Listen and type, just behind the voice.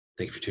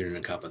Thank you for tuning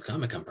in to Cop with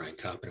Comic. I'm Brian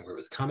Kopp, and we're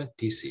with Comic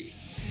DC.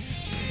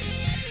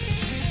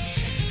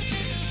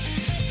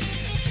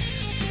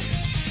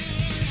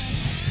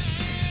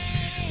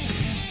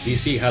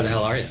 DC, how the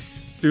hell are you?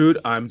 Dude,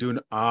 I'm doing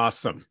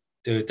awesome.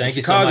 Dude, thank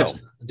you so much.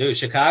 Dude,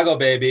 Chicago,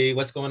 baby.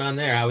 What's going on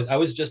there? I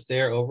was just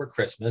there over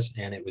Christmas,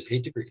 and it was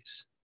 8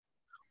 degrees.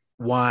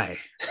 Why?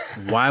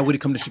 Why would he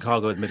come to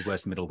Chicago in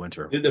Midwest middle of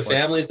winter? Dude, the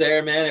family's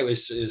there, man. It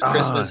was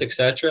Christmas,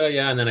 etc.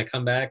 Yeah, and then I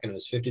come back, and it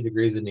was 50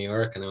 degrees in New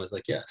York, and I was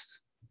like,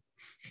 yes.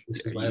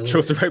 You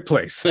chose the right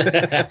place.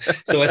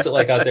 So what's it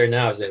like out there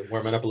now? Is it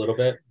warming up a little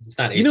bit? It's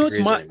not 8 degrees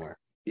anymore.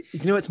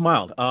 It's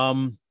mild.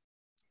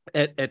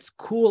 It's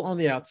cool on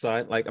the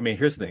outside. Like, I mean,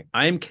 here's the thing.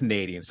 I'm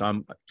Canadian, so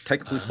I'm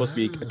technically supposed to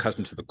be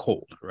accustomed to the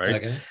cold, right?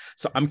 Okay.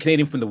 So I'm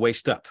Canadian from the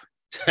waist up.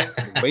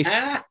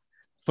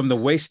 From the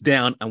waist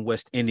down, I'm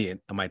West Indian,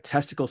 and my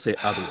testicles say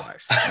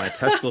otherwise. My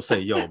testicles say,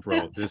 "Yo,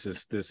 bro, this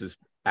is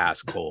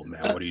ass cold,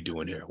 man. What are you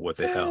doing here? What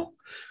the hell?"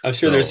 I'm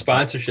sure there's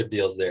sponsorship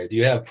deals there. Do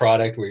you have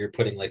product where you're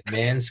putting like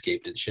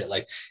Manscaped and shit?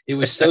 Like, it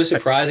was so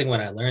surprising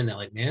when I learned that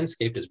like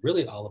Manscaped is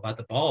really all about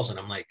the balls, and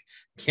I'm like,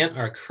 can't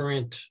our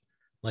current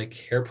like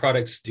hair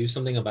products do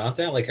something about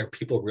that? Like, are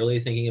people really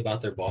thinking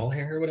about their ball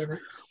hair or whatever?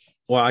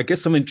 Well, I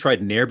guess someone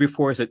tried Nair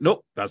before. I said,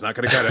 nope, that's not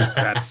going to get it.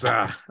 That's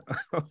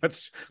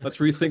let's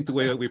rethink the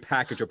way that we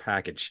package our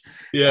package.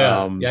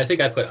 Yeah. I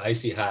think I put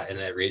Icy Hot in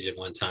that region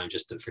one time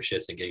just for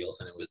shits and giggles,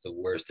 and it was the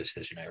worst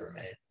decision I ever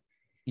made.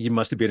 You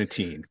must have been a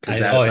teen, because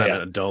that's not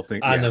an adult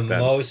thing. On the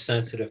most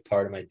sensitive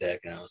part of my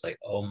dick, and I was like,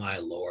 oh my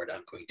Lord,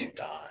 I'm going to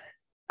die.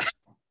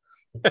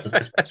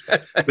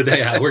 But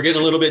yeah, we're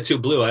getting a little bit too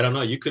blue. I don't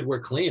know. You could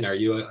work clean. Are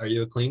you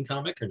a clean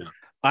comic or no?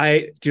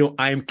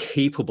 I'm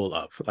capable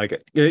of,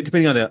 like,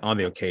 depending on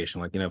the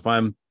occasion. Like, if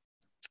I'm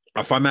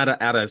at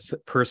a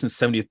person's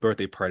 70th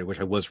birthday party, which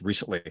I was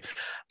recently,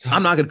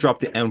 I'm not going to drop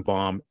the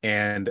M-bomb,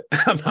 and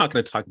I'm not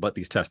going to talk about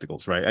these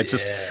testicles, right?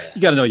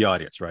 You got to know your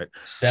audience, right?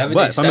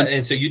 70,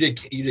 and so you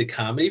did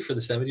comedy for the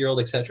 70-year-old,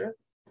 etc.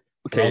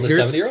 Okay, all the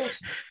 70-year-olds.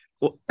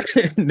 Well,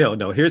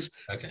 no. Here's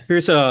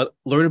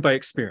learning by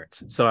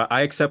experience. So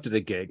I accepted a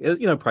gig,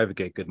 private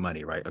gig, good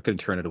money, right? I couldn't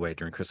turn it away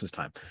during Christmas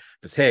time.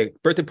 Just, hey,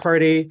 birthday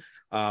party.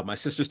 My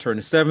sister's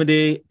turning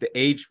 70. The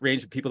age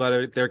range of people that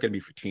are there are going to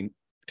be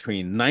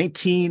between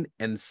 19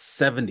 and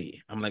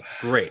 70. I'm like,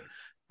 great.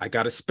 I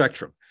got a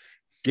spectrum.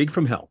 Gig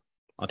from hell.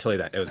 I'll tell you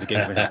that. It was a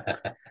gig from hell.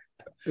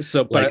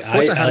 So, but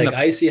like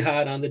Icy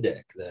Hot on the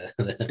dick.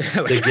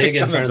 The gig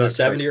in front of the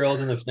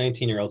 70-year-olds and the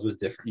 19-year-olds was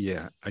different.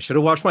 Yeah, I should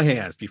have washed my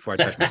hands before I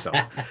touched myself.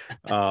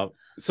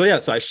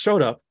 So I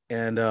showed up,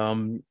 and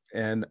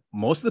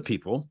most of the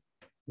people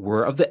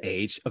were of the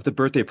age of the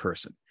birthday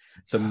person.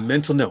 So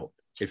mental note: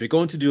 if you're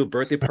going to do a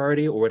birthday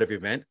party or whatever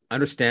event,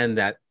 understand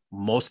that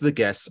most of the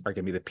guests are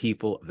going to be the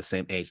people of the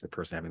same age as the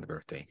person having the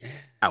birthday.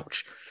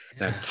 Ouch.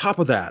 Yeah. And on top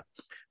of that,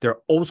 they're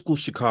old school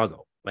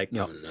Chicago. Like,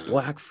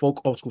 Black folk,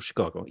 old school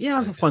Chicago. Yeah,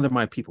 I'm fun of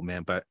my people,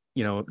 man. But,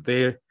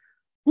 they're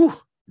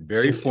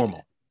very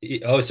formal.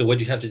 Oh, so what'd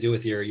you have to do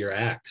with your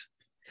act?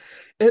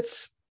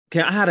 It's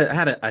okay. I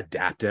had to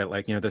adapt it.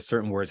 Like, there's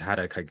certain words I had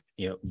to,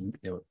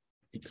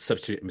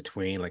 substitute in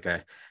between. Like,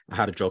 I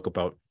had a joke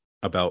about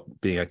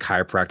being a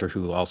chiropractor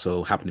who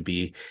also happened to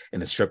be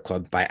in a strip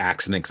club by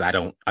accident, because I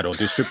don't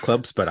do strip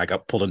clubs, but I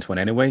got pulled into one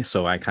anyway.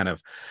 So I kind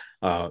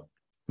of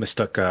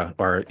mistook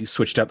or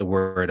switched out the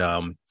word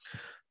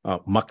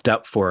mucked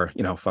up for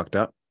fucked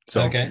up.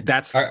 So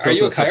that's are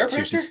you a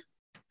chiropractor?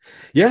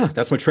 Yeah,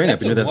 that's my training. I've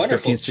been doing that for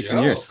 15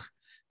 16 years.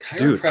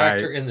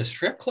 Chiropractor in the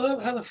strip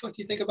club? How the fuck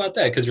do you think about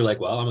that? Because you're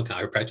like, well, I'm a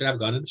chiropractor, I've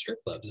gone into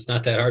strip clubs. It's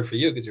not that hard for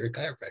you because you're a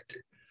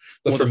chiropractor.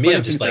 But for me,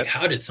 I'm just like,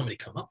 how did somebody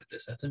come up with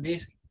this? That's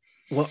amazing.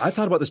 Well, I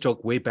thought about this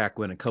joke way back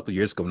when, a couple of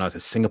years ago, when I was in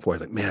Singapore. I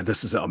was like, man,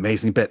 this is an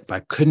amazing bit, but I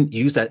couldn't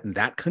use that in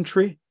that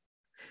country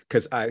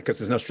because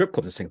there's no strip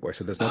clubs in Singapore,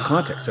 so there's no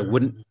context. So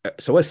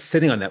I was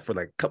sitting on that for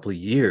like a couple of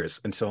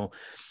years until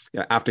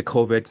after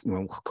COVID,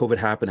 when COVID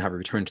happened, I have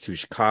returned to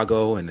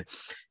Chicago and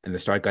then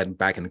started getting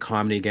back into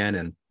comedy again,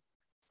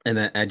 and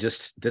then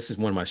this is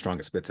one of my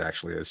strongest bits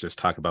actually, is just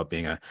talk about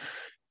being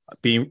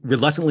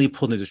reluctantly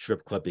pulled into a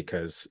strip club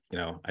because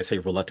I say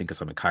reluctant because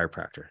I'm a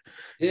chiropractor.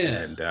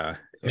 Yeah, and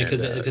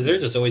because they're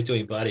just always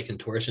doing body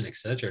contortion,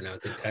 etc. Now, I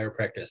think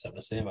chiropractor has something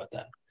to say about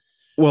that.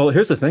 Well,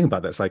 here's the thing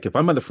about this. Like, if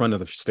I'm at the front of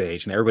the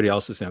stage and everybody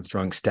else is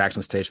throwing stacks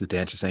on stage, the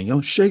dancer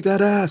saying, shake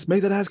that ass,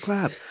 make that ass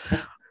clap.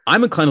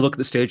 I'm inclined to look at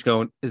the stage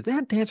going, is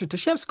that dancer, does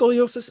she have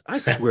scoliosis? I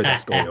swear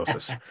that's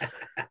scoliosis.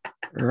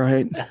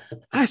 Right?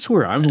 I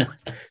swear. I'm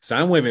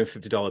waving a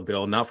 $50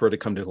 bill, not for her to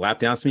come to lap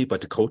dance me, but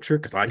to coach her,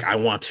 because I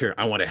want to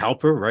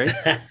help her, right?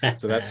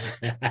 So that's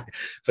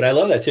but I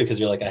love that too, because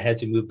you're like, I had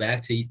to move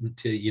back to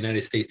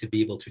United States to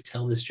be able to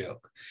tell this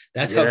joke.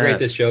 That's how great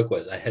this joke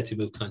was. I had to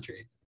move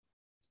countries.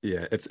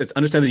 Yeah, it's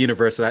understand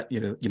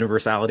the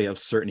universality of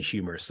certain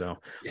humor. So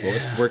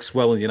it works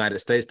well in the United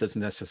States,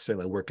 doesn't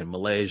necessarily work in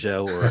Malaysia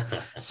or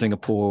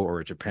Singapore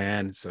or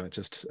Japan. So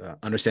just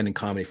understanding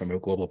comedy from a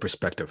global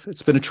perspective.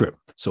 It's been a trip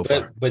so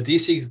far. But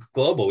DC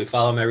Global, we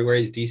follow him everywhere.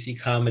 He's DC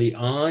Comedy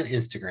on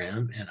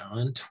Instagram and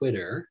on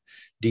Twitter.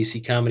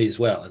 DC Comedy as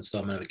well. And so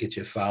I'm going to get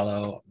you a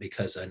follow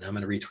because I'm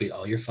going to retweet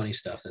all your funny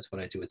stuff. That's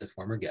what I do with the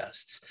former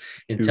guests.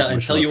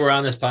 Until you were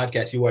on this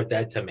podcast, you weren't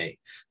that to me.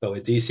 But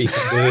with DC,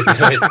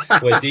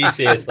 with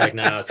DC, it's like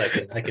now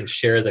I can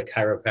share the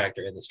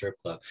chiropractor in the strip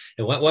club.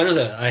 And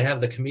I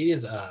have the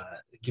comedians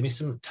give me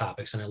some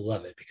topics, and I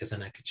love it because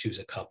then I could choose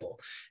a couple.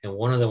 And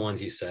one of the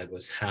ones you said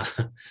was how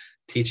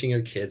teaching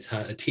your kids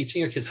how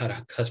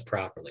to cuss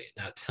properly.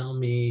 Now tell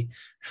me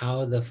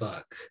how the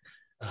fuck.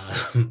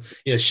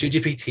 Should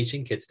you be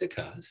teaching kids to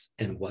cuss,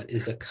 and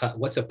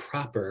what's a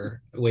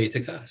proper way to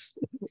cuss?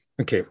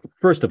 Okay,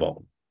 first of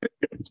all,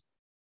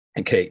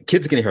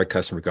 kids are gonna hear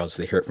cussing regardless if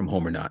they hear it from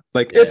home or not.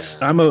 Like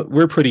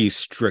we're pretty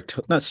strict,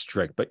 not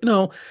strict, but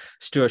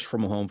strict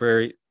from home.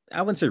 Very,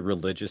 I wouldn't say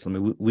religious. I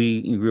mean,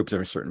 we grew up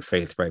in a certain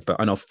faith, right? But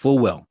I know full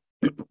well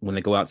when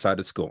they go outside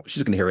of school,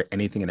 she's going to hear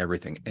anything and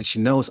everything. And she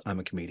knows I'm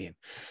a comedian,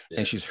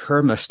 and she's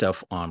heard my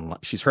stuff online.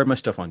 She's heard my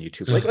stuff on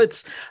YouTube. She's Make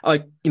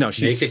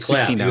it clap.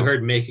 16 now. You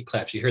heard make it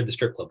clap. She heard the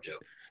strip club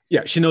joke.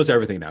 Yeah, she knows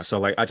everything now.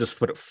 So I just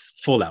put it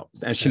full out,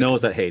 and she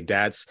knows that, hey,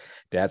 dad's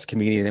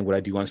comedian, and what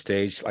I do on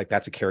stage,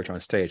 that's a character on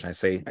stage. And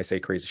I say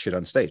crazy shit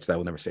on stage that I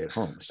will never say at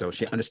home. So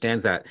she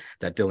understands that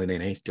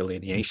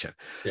delineation.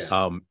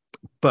 Yeah.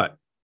 But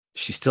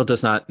she still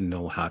does not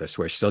know how to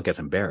swear. She still gets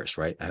embarrassed,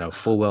 right? I know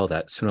full well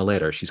that sooner or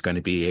later she's going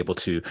to be able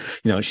to,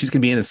 she's going to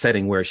be in a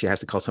setting where she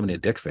has to call somebody a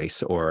dick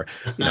face or,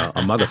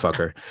 a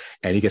motherfucker.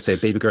 And you can say,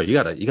 baby girl, you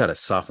gotta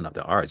soften up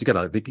the R's.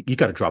 You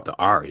gotta drop the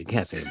R. You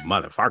can't say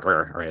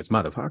motherfucker or it's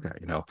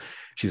motherfucker.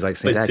 She's like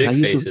saying that. Dick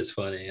face is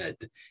funny.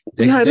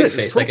 Dick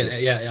face, like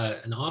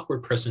an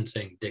awkward person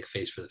saying dick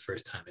face for the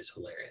first time is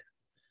hilarious.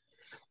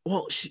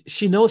 Well,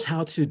 she knows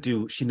how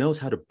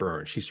to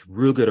burn. She's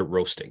real good at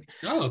roasting.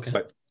 Oh, okay.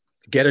 But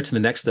to get her to the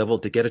next level,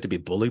 to get her to be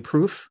bully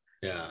proof,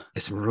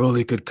 it's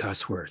really good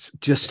cuss words.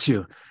 Just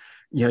to,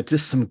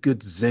 just some good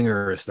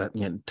zingers that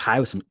tie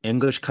with some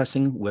English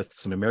cussing with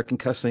some American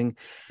cussing,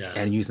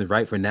 and using the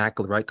right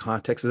vernacular, the right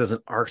context. There's an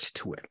art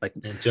to it.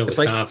 And do it with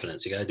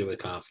confidence. You got to do it with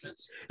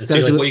confidence. And so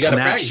you got to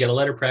practice. You got to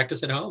let her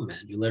practice at home, man.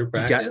 You let her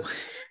practice.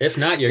 If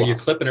not, you're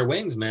clipping her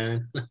wings,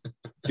 man.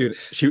 Dude,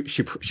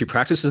 she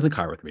practices in the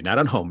car with me, not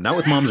at home, not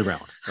with moms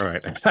around. All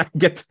right,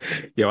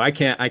 I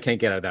can't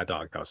get out of that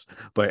doghouse.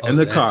 But in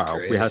the car,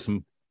 great.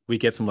 we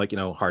get some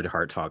heart to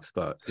heart talks.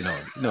 But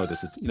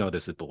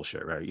this is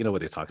bullshit, right? You know what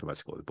they're talking about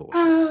school is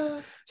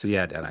bullshit. So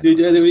yeah, Dad. Dude,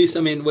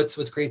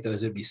 what's great though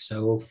is it'd be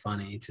so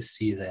funny to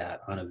see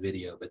that on a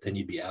video, but then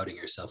you'd be outing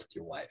yourself with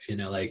your wife.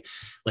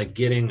 Like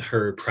getting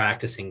her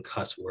practicing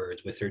cuss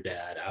words with her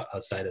dad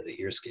outside of the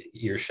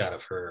earshot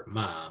of her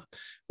mom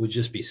would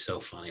just be so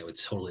funny. I would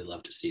totally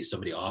love to see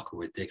somebody awkward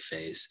with dick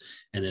face,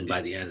 and then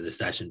by the end of the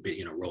session,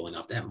 rolling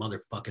off that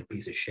motherfucking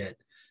piece of shit.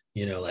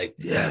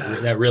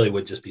 That really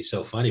would just be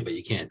so funny, but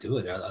you can't do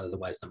it.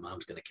 Otherwise the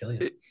mom's going to kill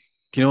you.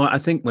 Do you know what? I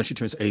think when she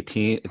turns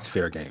 18, it's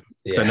fair game.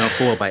 Because I know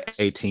full by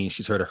 18,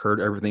 she's heard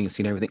everything,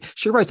 seen everything.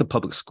 She rides a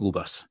public school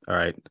bus. All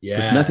right. Yeah.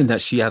 There's nothing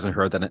that she hasn't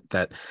heard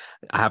that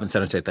I haven't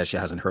said that she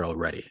hasn't heard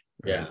already.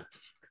 Right? Yeah.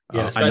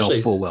 Yeah, I know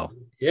full well.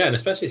 Yeah, and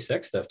especially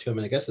sex stuff too. I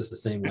mean, I guess it's the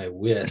same way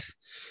with,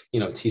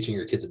 teaching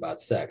your kids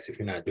about sex. If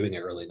you're not doing it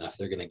early enough,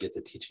 they're going to get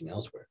the teaching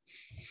elsewhere.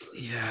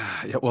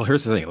 Yeah. Well,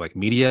 here's the thing: like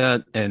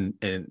media and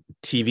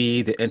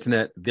TV, the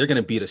internet, they're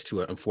going to beat us to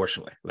it.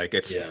 Unfortunately,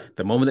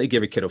 the moment they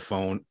give a kid a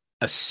phone,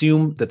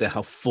 assume that they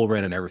have full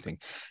reign on everything.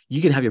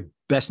 You can have your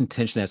best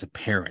intention as a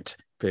parent.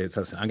 Because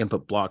listen, I'm going to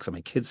put blocks on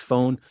my kid's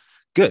phone.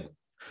 Good.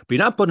 But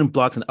you're not putting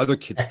blocks on other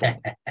kids' phone.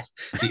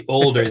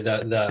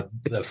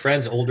 the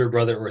friend's older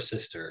brother or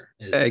sister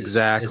is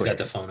got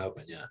the phone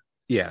open. Yeah.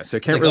 Yeah. So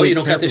you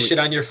don't got this shit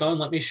on your phone.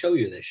 Let me show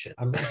you this shit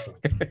on my phone.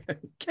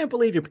 Can't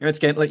believe your parents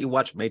can't let you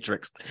watch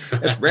Matrix.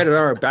 That's rated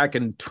R back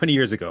in 20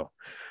 years ago.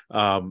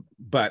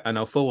 But I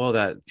know full well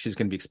that she's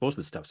going to be exposed to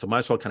this stuff. So might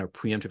as well kind of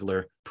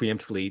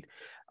preemptively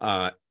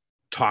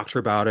talk to her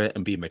about it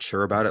and be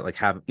mature about it. Like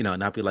have,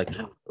 not be like,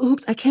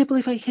 oops, I can't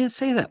believe I can't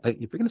say that. Like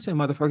if you're going to say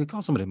motherfucker,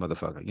 call somebody a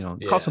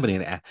motherfucker, call somebody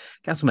an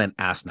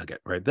ass nugget,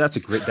 right? That's a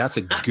good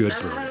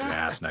burn, an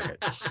ass nugget.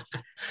 And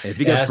if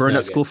you get burned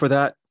at school for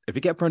that,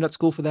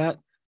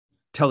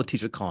 tell the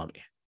teacher to call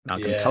me. Now I'm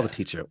going to tell the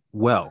teacher,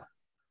 well,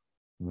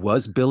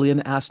 was Billy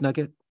an ass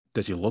nugget?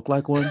 Does he look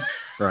like one?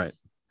 Right.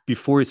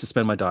 Before you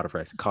suspend my daughter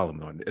for call him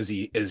one. Is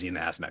he an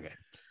ass nugget?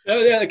 Oh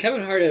yeah.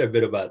 Kevin Hart had a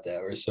bit about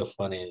that where it's so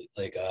funny.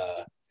 Like,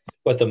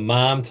 but the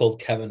mom told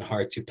Kevin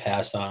Hart to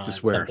pass on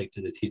something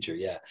to the teacher.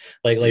 Yeah.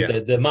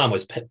 The mom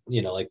was,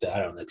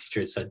 the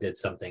teacher did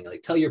something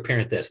like, tell your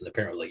parent this. And the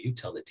parent was like, you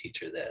tell the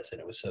teacher this. And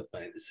it was so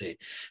funny to see.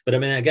 But I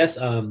mean, I guess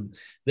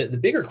the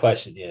bigger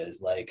question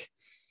is what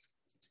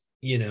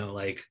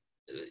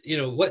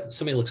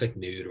somebody looks like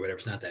nude or whatever.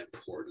 It's not that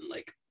important.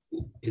 Like,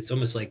 it's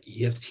almost like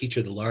you have to teach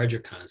her the larger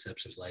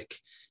concepts of like,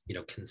 you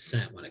know,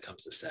 consent when it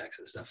comes to sex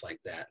and stuff like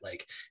that,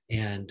 like,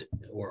 and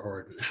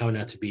or how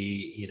not to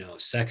be, you know,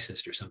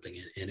 sexist or something.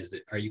 And is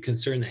it, are you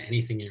concerned that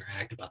anything in your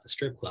act about the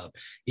strip club,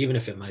 even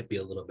if it might be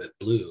a little bit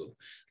blue,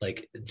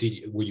 like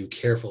were you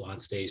careful on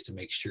stage to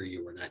make sure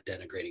you were not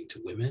denigrating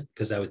to women?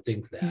 Because I would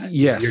think that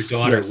your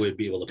daughter would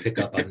be able to pick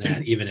up on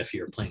that even if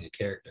you're playing a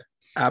character.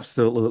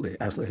 Absolutely,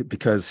 absolutely.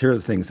 Because here are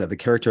the things that the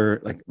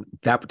character, like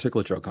that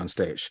particular joke on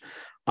stage,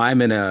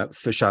 I'm in a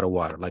fish out of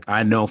water. Like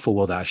I know full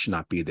well that I should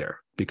not be there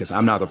because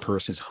I'm not the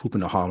person who's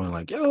hooping and hollering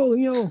like,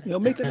 yo,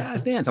 make the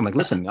ass dance. I'm like,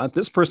 listen,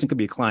 this person could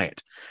be a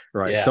client,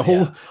 right?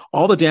 Yeah,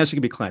 all the dancers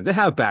could be clients. They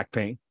have back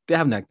pain, they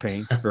have neck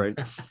pain, right?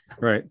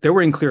 Right. They're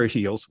wearing clear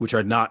heels, which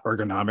are not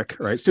ergonomic,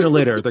 right? Sooner or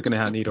later, they're going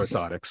to need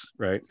orthotics,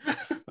 right?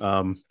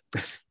 So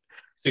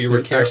you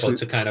were careful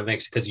to kind of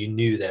make, because you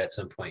knew that at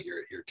some point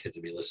your kids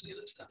would be listening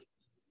to this stuff.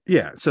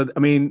 Yeah. So, I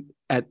mean,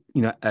 at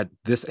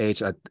this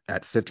age,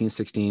 at 15,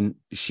 16,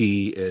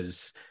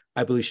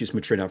 I believe she's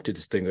mature enough to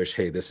distinguish,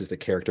 hey, this is the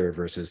character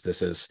versus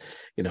this is,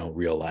 you know,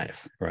 real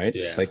life. Right.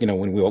 Yeah. Like, you know,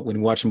 when we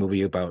watch a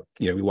movie about,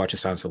 you know, we watch The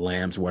Silence of the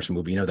Lambs, we watch a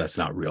movie, you know, that's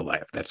not real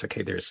life. That's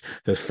okay. There's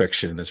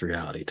fiction, there's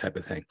reality type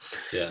of thing.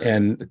 Yeah.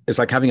 And it's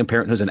like having a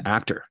parent who's an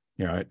actor,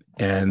 you know,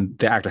 and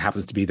the actor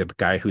happens to be the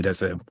guy who does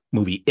the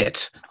movie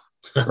It.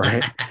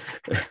 Right.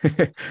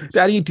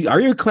 Daddy, are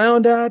you a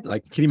clown, Dad?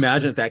 Like, can you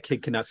imagine if that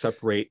kid cannot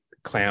separate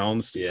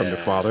clowns from their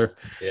father?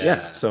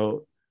 Yeah.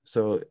 So,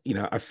 you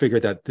know, I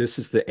figured that this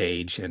is the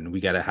age and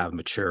we got to have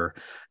mature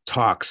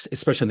talks,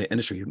 especially in the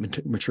industry,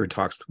 mature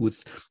talks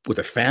with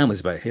their families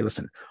about, hey,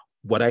 listen,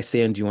 what I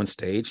say and do on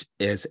stage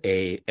is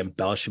a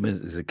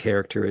embellishment, is a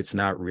character. It's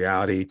not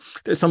reality.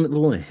 There's some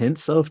little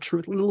hints of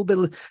truth, a little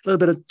bit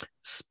of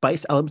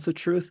spice elements of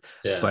truth,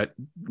 but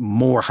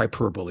more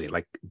hyperbole,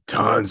 like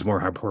tons more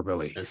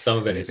hyperbole. And some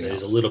of it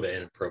is a little bit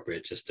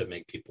inappropriate just to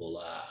make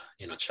people,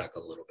 you know,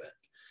 chuckle a little bit.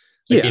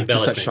 Like the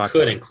embellishment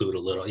could include a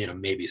little, you know,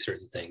 maybe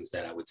certain things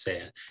that I would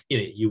say, you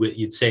know,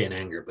 you'd say in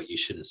anger, but you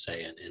shouldn't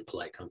say in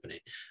polite company.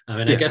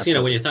 And I guess, absolutely. You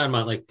know, when you're talking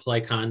about like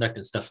polite conduct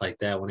and stuff like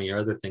that, one of your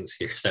other things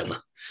here is that,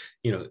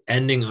 you know,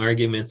 ending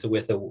arguments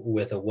with a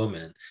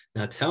woman.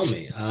 Now tell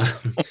me,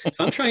 if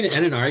I'm trying to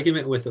end an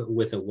argument with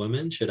a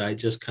woman, should I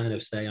just kind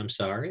of say, I'm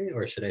sorry,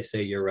 or should I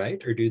say you're right?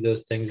 Or do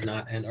those things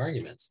not end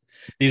arguments?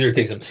 These are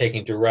things I'm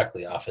taking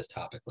directly off his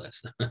topic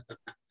list.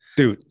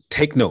 Dude,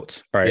 take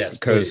notes, all right? Yes,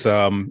 because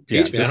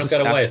teach me. I don't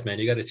got a wife, man.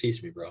 You got to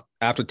teach me, bro.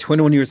 After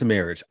 21 years of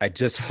marriage, I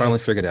just finally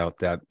figured out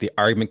that the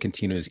argument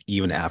continues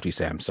even after you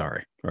say I'm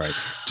sorry. Right?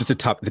 Just the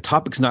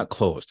topic's not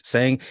closed.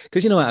 Saying,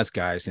 because you know, as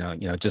guys, you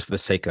know, just for the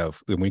sake of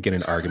when we get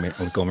in an argument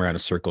and going around in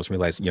circles,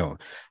 realize, you know,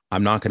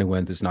 I'm not going to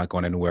win. This is not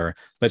going anywhere.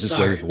 Let's just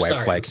wave the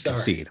white flag and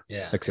concede.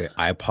 Yeah. Like say,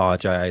 I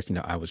apologize. You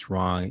know, I was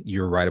wrong.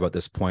 You're right about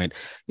this point.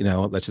 You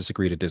know, let's just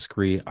agree to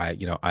disagree.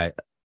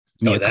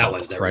 No, that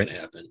one's never going to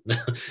happen.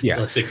 Yeah.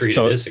 Let's agree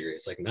to disagree.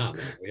 It's like, no,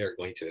 man, we are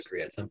going to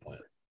agree at some point.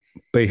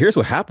 But here's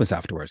what happens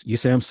afterwards. You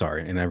say, I'm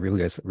sorry. And I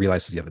realized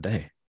this the other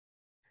day.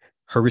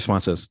 Her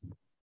response is,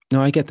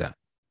 no, I get that.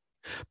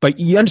 But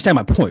you understand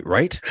my point,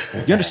 right?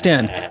 You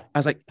understand? I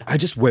was like, I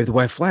just waved the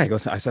white flag. I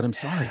said, I'm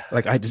sorry.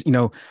 Like, I just, you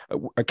know,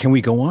 can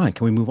we go on?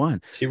 Can we move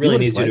on? She really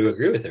needs you to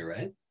agree with her,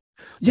 right?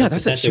 Yeah,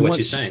 that's essentially what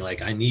she's saying.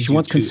 Like, I need she you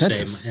wants to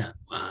consensus. say,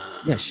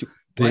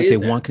 They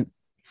want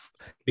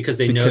because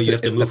they know you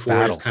have to move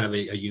forward as kind of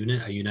a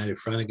unit, a united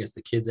front against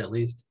the kids, at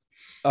least.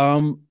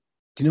 Do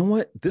you know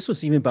what? This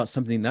was even about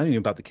something, not even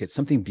about the kids,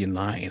 something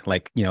benign,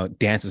 like, you know,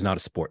 dance is not a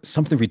sport,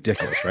 something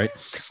ridiculous, right?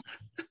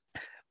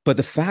 But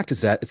the fact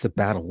is that it's the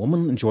battle.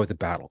 Women enjoy the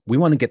battle. We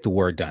want to get the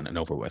war done and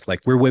over with.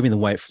 Like, we're waving the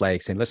white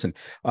flag saying, listen,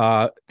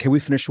 can we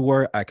finish the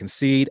war? I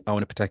concede. I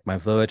want to protect my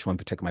village. I want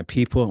to protect my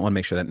people. I want to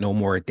make sure that no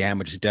more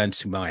damage is done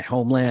to my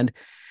homeland.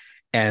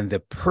 And the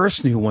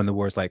person who won the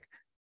war is like,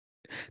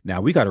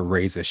 now we got to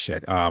raise this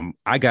shit.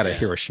 I got to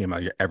Hiroshima,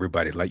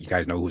 everybody. Like, you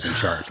guys know who's in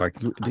charge.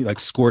 Like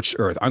scorched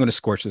earth. I'm going to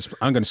scorch this.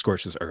 I'm going to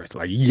scorch this earth.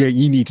 Like, yeah,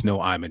 you need to know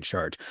I'm in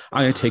charge.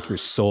 I'm going to take your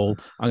soul.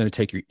 I'm going to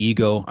take your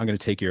ego. I'm going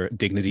to take your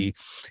dignity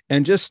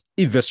and just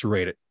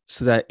eviscerate it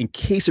so that in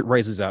case it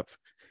rises up,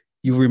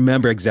 you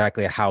remember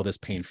exactly how this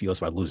pain feels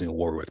about losing a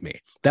war with me.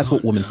 That's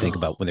what women think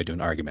about when they're doing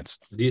arguments.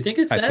 Do you think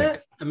it's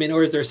that? I mean,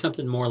 or is there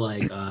something more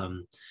like,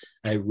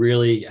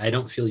 I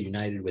don't feel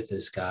united with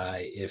this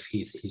guy if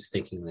he's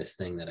thinking this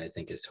thing that I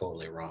think is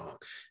totally wrong.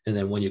 And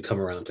then when you come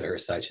around to her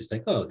side, she's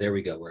like, oh, there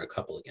we go. We're a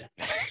couple again.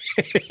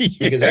 Like,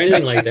 is there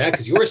anything like that?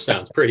 Because yours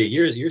sounds pretty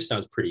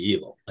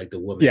evil. Like the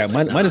woman. Yeah,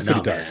 mine is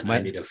pretty dark. I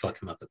need to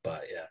fuck him up the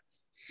butt. Yeah.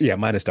 Yeah,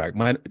 mine is dark.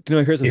 Mine, you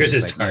know, yours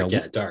is like,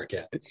 dark. Dark.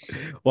 Yeah.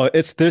 Well,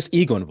 there's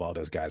ego involved,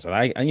 as guys.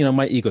 And you know,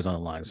 my ego's on the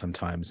line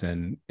sometimes,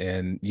 and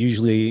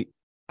usually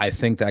I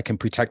think that I can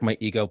protect my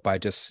ego by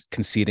just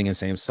conceding and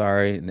saying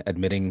sorry and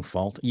admitting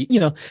fault. You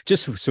know,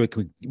 just so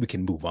we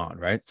can move on,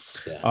 right?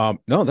 Yeah.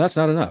 No, that's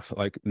not enough.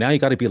 Like, now you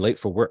got to be late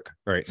for work,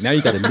 right? Now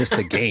you got to miss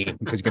the game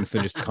because you're going to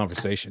finish the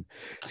conversation.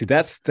 See,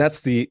 that's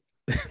the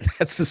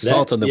That's the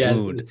salt on the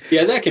wound.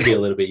 Yeah, that can be a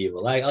little bit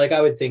evil. Like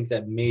I would think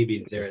that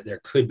maybe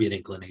there could be an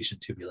inclination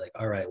to be like,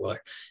 all right, well,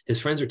 his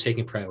friends are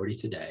taking priority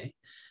today.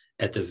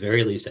 At the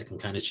very least, I can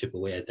kind of chip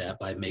away at that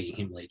by making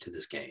him late to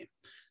this game.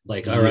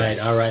 Like, all right,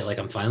 like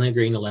I'm finally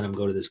agreeing to let him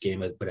go to this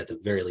game, but at the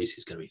very least,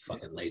 he's going to be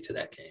fucking late to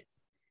that game.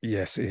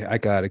 Yes, I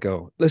gotta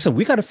go. Listen,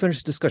 we gotta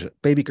finish the discussion.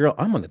 Baby girl,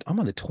 I'm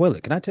on the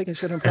toilet. Can I take a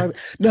shit in private?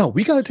 No,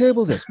 we gotta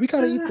table this. We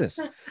gotta eat this.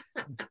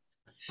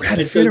 We're at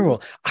a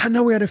funeral. I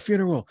know we're at a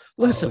funeral.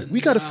 Listen,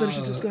 we gotta finish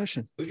the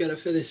discussion. We gotta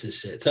finish this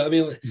shit. So I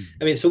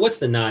mean, so what's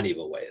the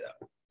non-evil way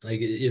though? Like,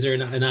 is there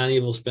a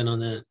non-evil spin on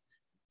that?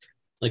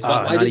 Like,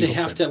 why do they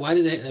have to? Why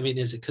do they? I mean,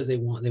 is it because they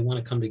want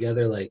to come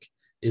together? Like,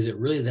 is it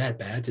really that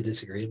bad to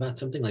disagree about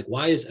something? Like,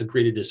 why is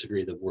agree to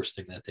disagree the worst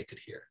thing that they could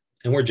hear?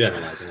 And we're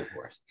generalizing, of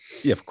course.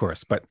 Yeah, of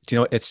course. But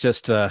it's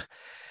just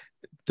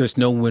there's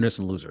no winners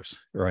and losers,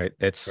 right?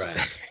 It's right.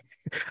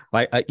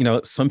 like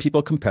some people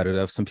are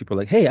competitive. Some people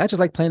are like, hey, I just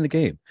like playing the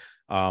game.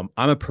 I'm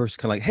a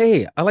person kind of like,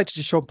 hey, I like to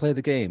just show up and play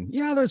the game.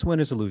 Yeah, there's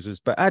winners and losers,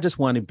 but I just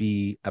want to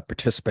be a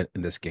participant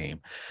in this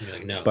game. You're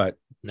like, no, but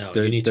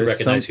you need to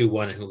recognize who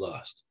won and who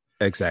lost.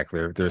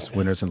 Exactly. There's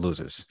winners and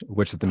losers,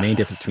 which is the main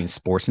difference between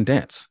sports and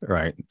dance,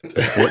 right?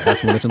 Sport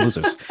has winners and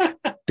losers.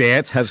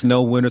 Dance has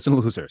no winners and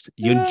losers.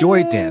 You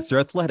enjoy dance, you're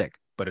athletic,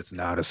 but it's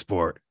not a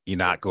sport. You're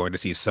not going to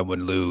see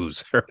someone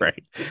lose,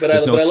 right? But I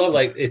love,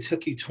 like, it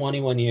took you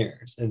 21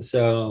 years. And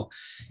so,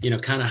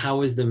 kind of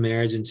how is the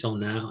marriage until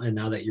now? And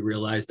now that you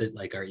realized it,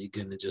 like, are you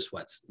going to just,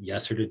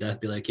 yes or to death,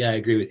 be like, yeah, I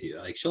agree with you.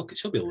 Like, she'll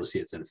be able to see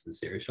it's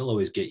insincere. She'll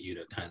always get you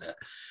to kind of,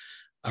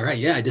 all right,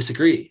 yeah, I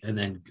disagree. And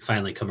then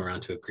finally come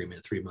around to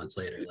agreement 3 months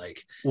later.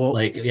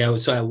 Yeah.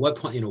 So at what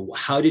point,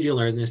 how did you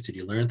learn this? Did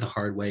you learn it the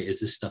hard way? Is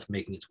this stuff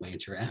making its way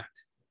into your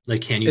act?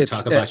 Like, can you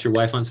talk about your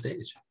wife on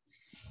stage?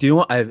 Do you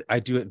know what? I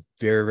do it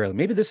very rarely.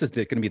 Maybe this is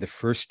going to be the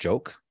first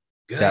joke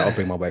that I'll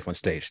bring my wife on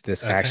stage.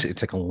 This actually, it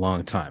took a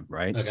long time,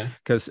 right? Okay.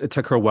 Because it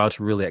took her a while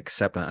to really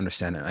accept and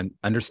understand it. And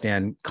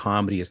understand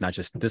comedy is not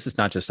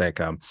just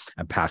like a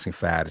passing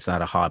fad. It's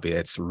not a hobby.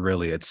 It's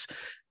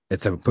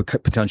a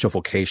potential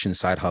vocation,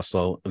 side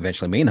hustle,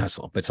 eventually main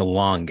hustle, but it's a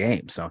long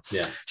game. So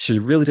she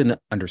really didn't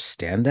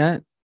understand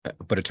that,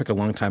 but it took a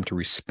long time to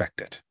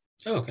respect it.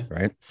 Oh, okay.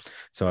 Right.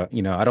 So,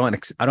 I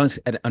don't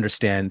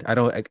understand. I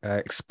don't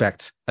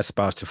expect a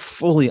spouse to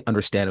fully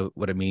understand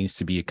what it means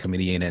to be a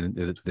comedian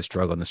and the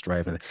struggle and the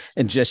strife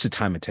and just the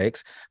time it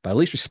takes, but at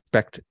least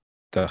respect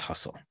the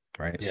hustle.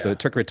 Right. Yeah. So it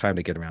took her time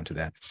to get around to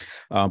that.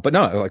 But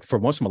no, like, for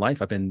most of my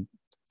life, I've been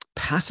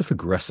passive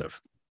aggressive.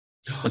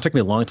 It took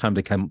me a long time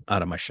to come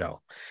out of my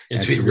shell.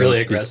 And to be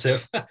really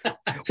aggressive.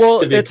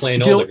 Well, to be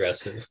plain old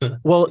aggressive.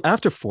 Well,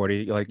 after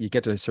 40, like, you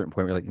get to a certain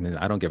point where you're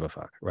like, I don't give a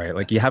fuck. Right.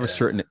 Like, you have a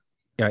certain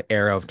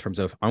era in terms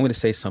of, I'm going to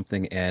say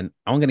something and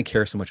I'm going to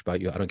care so much about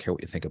you. I don't care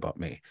what you think about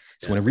me.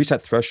 So when I reached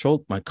that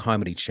threshold, my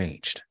comedy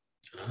changed.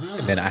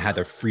 And then I had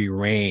the free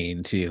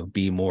reign to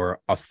be more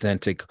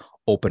authentic,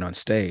 open on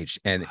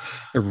stage. And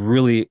it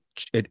really,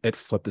 it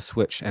flipped the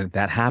switch. And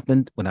that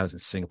happened when I was in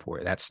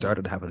Singapore. That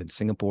started to happen in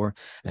Singapore.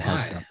 Why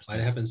did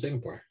it happen in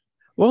Singapore?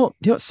 Well,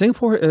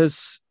 Singapore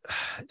was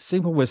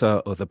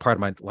the part of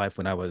my life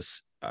when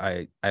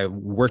I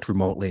worked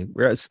remotely.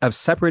 I've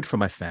separated from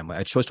my family.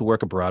 I chose to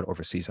work abroad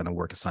overseas on a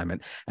work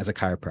assignment as a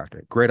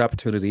chiropractor. Great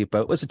opportunity,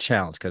 but it was a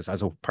challenge because I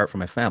was apart from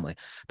my family.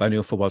 But I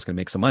knew football was going to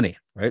make some money,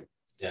 right?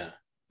 Yeah.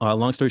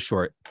 Long story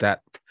short,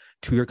 that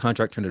 2-year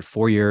contract turned into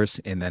 4 years,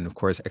 and then, of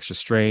course, extra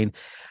strain.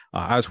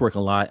 I was working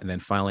a lot, and then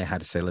finally I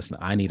had to say, listen,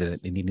 I needed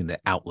an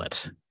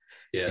outlet.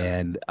 Yeah.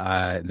 And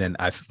then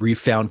I've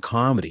refound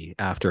comedy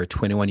after a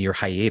 21-year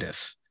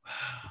hiatus.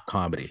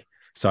 Comedy.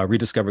 So I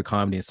rediscovered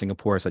comedy in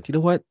Singapore. It's like, you know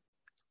what?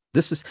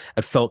 It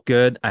felt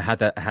good. I had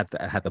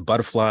the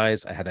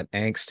butterflies. I had that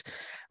angst.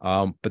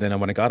 But then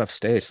when I got off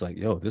stage, it's like,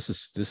 yo, this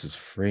is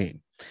freeing.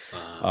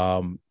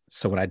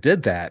 So when I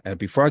did that, and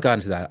before I got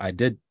into that, I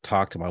did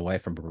talk to my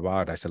wife from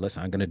abroad. I said,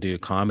 listen, I'm going to do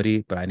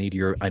comedy, but I need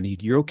your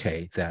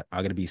okay that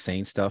I'm going to be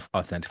saying stuff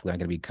authentically. I'm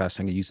going to be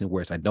cussing and using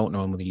words I don't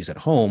normally use at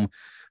home,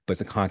 but it's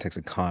the context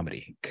of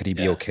comedy. Could he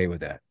be okay with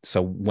that?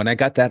 So when I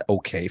got that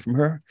okay from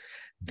her,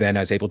 then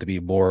I was able to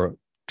be more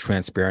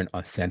transparent,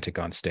 authentic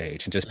on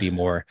stage and just be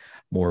more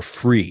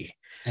free.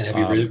 And have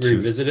you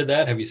revisited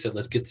that? Have you said,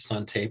 let's get this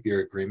on tape,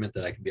 your agreement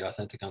that I can be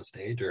authentic on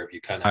stage? Or have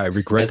you kind of... I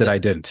regret that I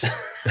didn't.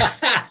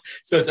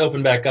 So it's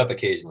opened back up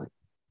occasionally.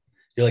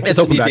 You're like, this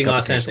is me being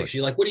authentic. So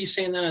you're like, what are you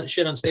saying that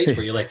shit on stage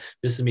for? You're like,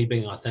 this is me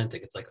being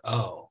authentic. It's like,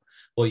 oh,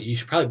 well, you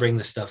should probably bring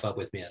this stuff up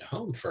with me at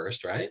home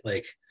first, right?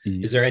 Like,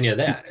 is there any of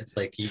that? It's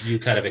like you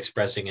kind of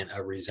expressing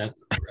a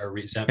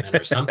resentment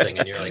or something.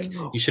 And you're like,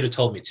 you should have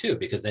told me too,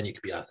 because then you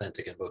could be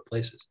authentic in both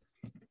places.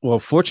 Well,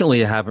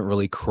 fortunately, I haven't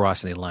really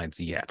crossed any lines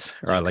yet.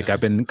 All right. Like,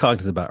 I've been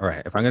cognizant about, all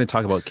right, if I'm going to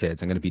talk about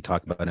kids, I'm going to be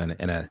talking about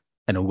it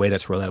in a way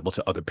that's relatable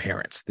to other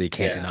parents that you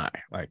can't deny.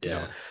 Like, you know,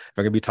 if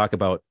I'm going to be talking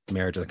about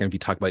marriage, I'm going to be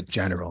talking about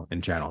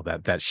in general,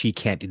 that she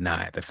can't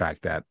deny the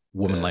fact that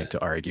women like to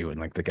argue and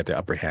like to get the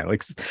upper hand.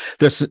 Like,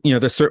 there's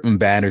certain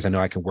banners I know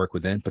I can work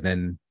within, but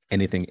then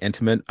anything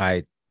intimate,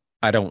 I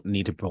I don't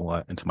need to pull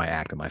into my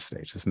act on my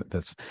stage.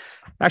 That's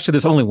actually,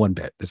 there's only one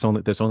bit.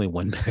 There's only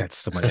one bit that's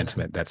somewhat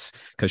intimate. That's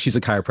because she's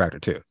a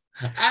chiropractor too.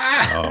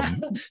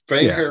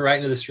 Bring Yeah. her right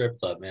into the strip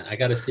club, man. I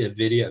got to see a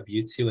video of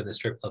you two in the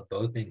strip club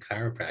both being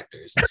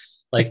chiropractors.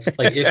 Like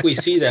if we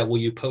see that, will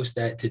you post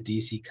that to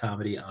DC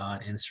Comedy on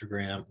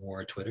Instagram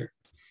or Twitter?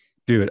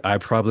 Dude, I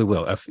probably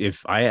will.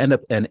 If I end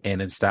up in an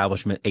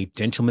establishment, a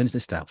gentleman's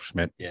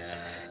establishment,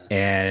 Yeah.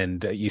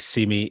 and you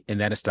see me in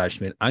that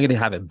establishment, I'm going to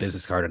have a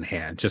business card in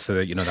hand just so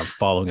that you know that I'm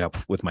following up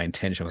with my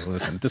intention.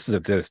 Listen, this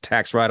is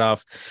tax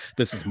write-off.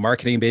 This is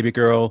marketing, baby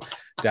girl.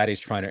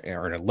 Daddy's trying to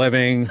earn a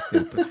living.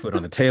 Put food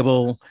on the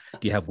table.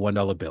 Do you have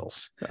 $1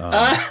 bills?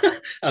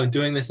 I'm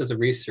doing this as a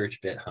research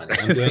bit, honey.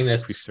 I'm doing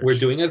this. Research. We're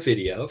doing a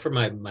video for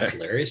my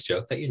hilarious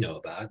joke that you know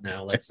about.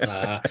 Now let's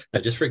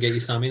just forget you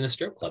saw me in the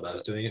strip club. I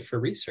was doing it for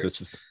research.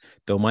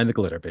 Don't mind the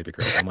glitter, baby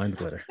girl. Don't mind the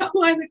glitter. Don't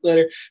mind the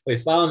glitter. We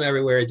follow them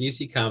everywhere at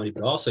DC Comedy,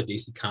 but also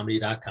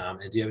DCComedy.com.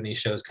 And do you have any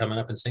shows coming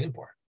up in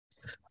Singapore?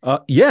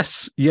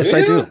 Yes,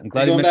 I do. I'm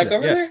glad you mentioned back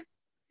over yes. there?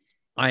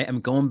 I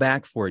am going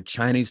back for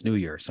Chinese New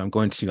Year. So I'm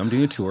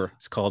doing a tour.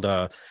 It's called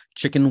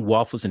Chicken,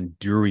 Waffles, and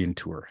Durian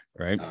Tour,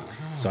 right?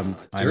 So I'm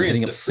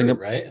hitting up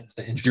Singapore, right? It's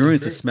the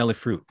durian's the smelly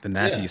fruit, the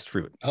nastiest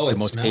fruit. Oh, the it's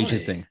most smelly. Asian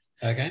thing.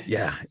 Okay.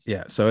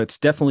 Yeah. So it's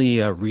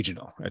definitely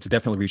regional. It's a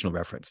definitely regional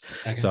reference.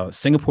 Okay. So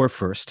Singapore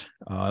first.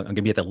 I'm going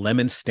to be at the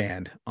Lemon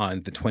Stand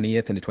on the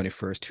 20th and the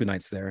 21st, 2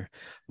 nights there.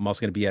 I'm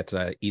also going to be at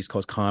East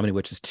Coast Comedy,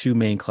 which is 2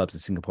 main clubs in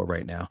Singapore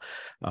right now.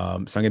 So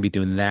I'm going to be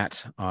doing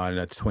that on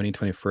the 20th,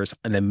 21st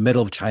in the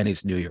middle of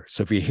Chinese New Year.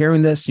 So if you're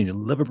hearing this, you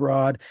live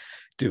abroad,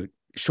 dude,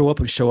 show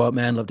up,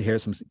 man. Love to hear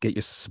get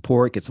your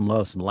support, get some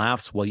love, some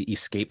laughs while you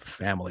escape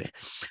family.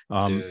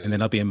 And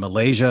then I'll be in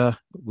Malaysia,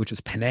 which is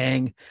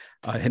Penang,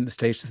 hitting the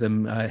stage to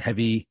some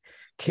heavy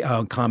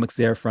comics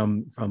there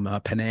from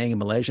Penang in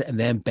Malaysia, and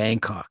then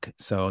Bangkok.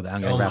 So I'm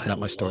going to wrapping up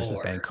my stories in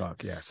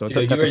Bangkok. Yeah. So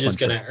dude, you were just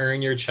going to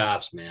earn your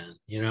chops, man.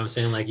 You know what I'm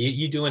saying? Like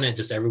you doing it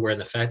just everywhere. And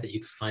the fact that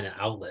you can find an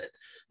outlet,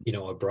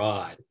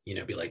 abroad,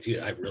 be like, dude,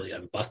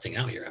 I'm busting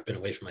out here. I've been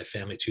away from my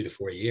family 2 to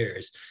 4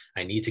 years.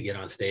 I need to get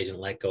on stage and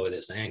let go of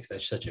this angst.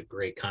 That's such a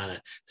great kind of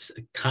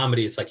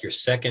comedy. It's like your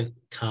second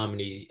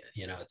comedy,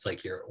 it's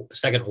like your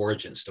second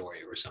origin story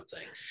or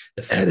something.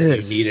 The fact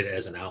that you need it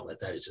as an outlet,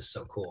 that is just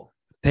so cool.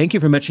 Thank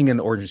you for mentioning an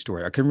origin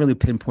story. I couldn't really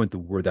pinpoint the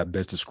word that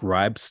best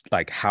describes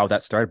like how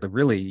that started, but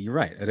really, you're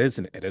right. It is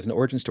an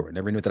origin story. I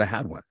never knew that I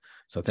had one.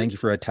 So thank you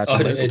for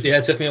attaching.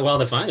 It took me a while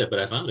to find it, but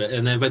I found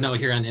it. But no,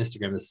 here on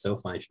Instagram, this is so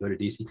funny. If you go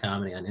to DC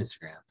Comedy on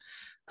Instagram,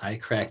 I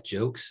crack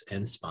jokes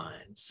and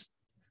spines.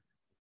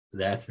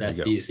 That's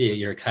DC.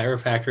 You're a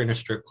chiropractor in a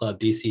strip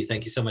club. DC,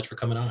 thank you so much for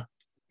coming on.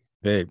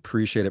 Hey,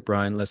 appreciate it,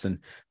 Brian. Listen,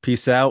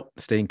 peace out.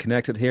 Staying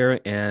connected here,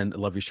 and I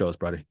love your shows,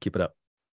 brother. Keep it up.